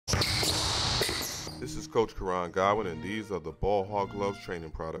This is Coach Karan Godwin, and these are the Ball Hog Gloves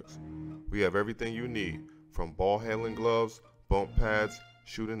training products. We have everything you need, from ball handling gloves, bump pads,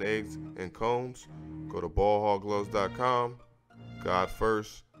 shooting eggs, and cones. Go to ballhoggloves.com. God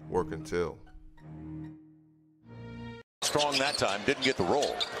first, work until. Strong that time, didn't get the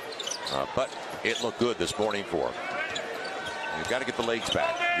roll, but it looked good this morning for him. You've got to get the legs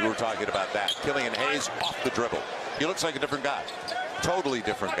back. You were talking about that. Killian Hayes off the dribble. He looks like a different guy. Totally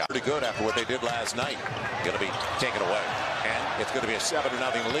different guy. Pretty good after what they did last night. Going to be taken away. And it's going to be a 7-0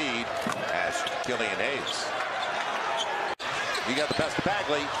 lead as Killian Hayes. He got the best of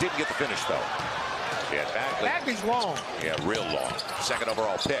Bagley. Didn't get the finish, though. Yeah, Bagley's long. Yeah, real long. Second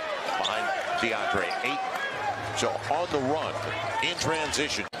overall pick behind DeAndre Ayton. So on the run, in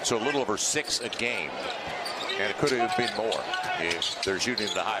transition, so a little over 6 a game. And it could have been more if they're shooting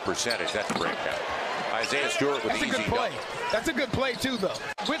at a high percentage. That's a breakout. Isaiah Stewart with the easy play. dunk. That's a good play, too, though.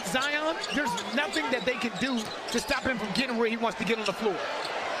 With Zion, there's nothing that they can do to stop him from getting where he wants to get on the floor.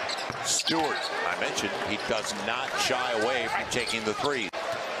 Stewart, I mentioned, he does not shy away from taking the three.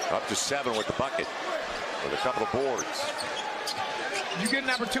 Up to 7 with the bucket, with a couple of boards. You get an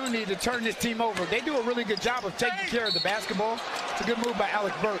opportunity to turn this team over. They do a really good job of taking care of the basketball. It's a good move by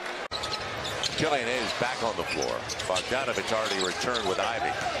Alec Burke. Killian Hayes back on the floor. Bogdanovich already returned with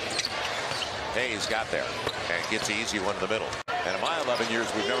Ivy. Hayes got there and gets the easy one in the middle. And in my 11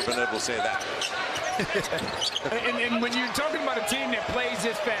 years, we've never been able to say that. and when you're talking about a team that plays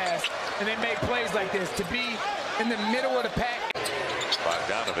this fast and they make plays like this, to be in the middle of the pack.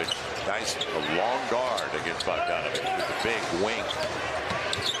 Bogdanovich, nice long guard against Bogdanovich with the big wing.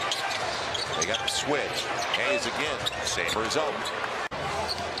 They got the switch. Hayes again, same result.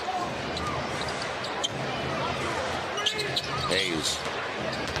 Hayes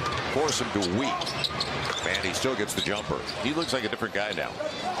force him to weak. Man, he still gets the jumper. He looks like a different guy now.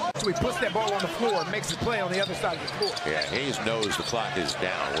 So he puts that ball on the floor and makes his play on the other side of the floor. Yeah, Hayes knows the clock is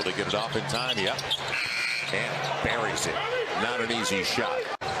down. Will they get it off in time? Yep. And buries it. Not an easy shot.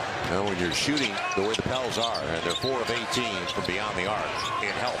 Now, when you're shooting the way the Pels are, and they're 4 of 18 from beyond the arc,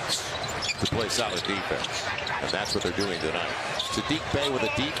 it helps to play solid defense. And that's what they're doing tonight. Saddiq Bey with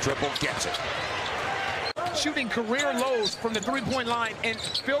a deep triple gets it. Shooting career lows from the three-point line in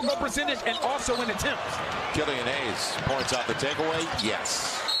field goal percentage and also in attempts. Killian Hayes points out the takeaway.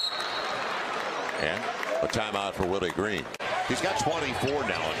 Yes. And a timeout for Willie Green. He's got 24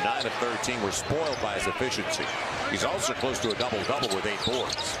 now and 9 of 13. We're spoiled by his efficiency. He's also close to a double-double with 8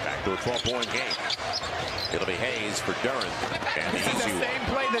 boards. Back to a 12-point game. It'll be Hayes for Duren. And this is the same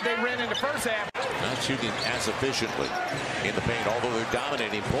play that they ran in the first half. Not shooting as efficiently in the paint, although they're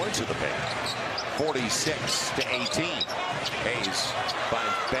dominating points in the paint. 46 to 18. Hayes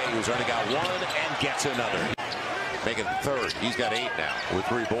finds Bey, who's only got 1 and gets another. Making the third. He's got 8 now with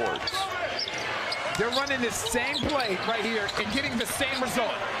 3 boards. They're running this same play right here and getting the same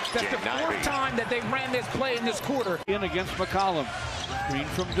result. That's the 4th time that they ran this play in this quarter. In against McCollum. Screen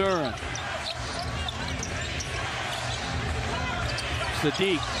from Duren.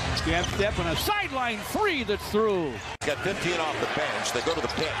 Saddiq, jab step and a sideline 3 that's through. Got 15 off the bench. They go to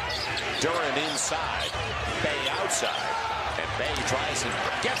the pick. Duren inside, Bey outside, and Bey tries and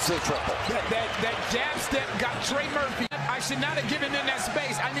gets the triple. That jab step got Trey Murphy. I should not have given in that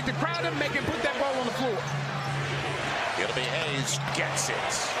space. I need to crowd him, make him put that ball on the floor. It'll be Hayes, gets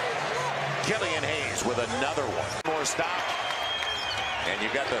it. Killian Hayes with another one. More stop, and you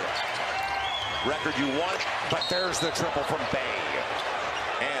got the record you want, but there's the triple from Bey.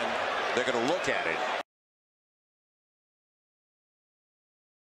 And they're going to look at it